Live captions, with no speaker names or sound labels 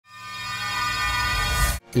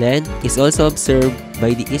Lent is also observed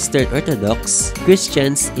by the Eastern Orthodox,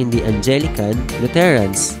 Christians in the Anglican,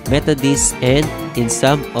 Lutherans, Methodists, and in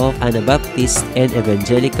some of Anabaptist and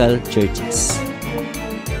evangelical churches.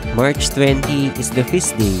 March 20 is the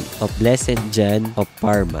feast day of Blessed John of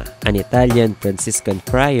Parma, an Italian Franciscan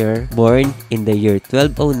friar born in the year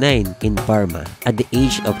 1209 in Parma. At the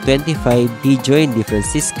age of 25, he joined the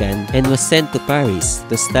Francisacan and was sent to Paris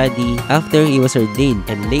to study after he was ordained,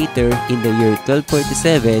 and later in the year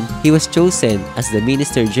 1247, he was chosen as the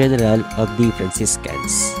Minister General of the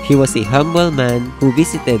Franciscans. He was a humble man who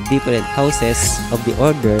visited different houses of the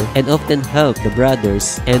order and often helped the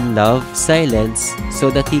brothers and loved silence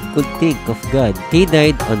so that he could think of God. He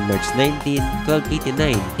died on March 19,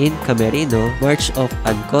 1289 in Camerino, March of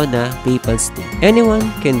Ancona, Papal States. Anyone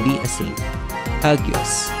can be a saint.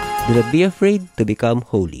 Hagios. Do not be afraid to become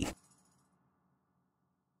holy.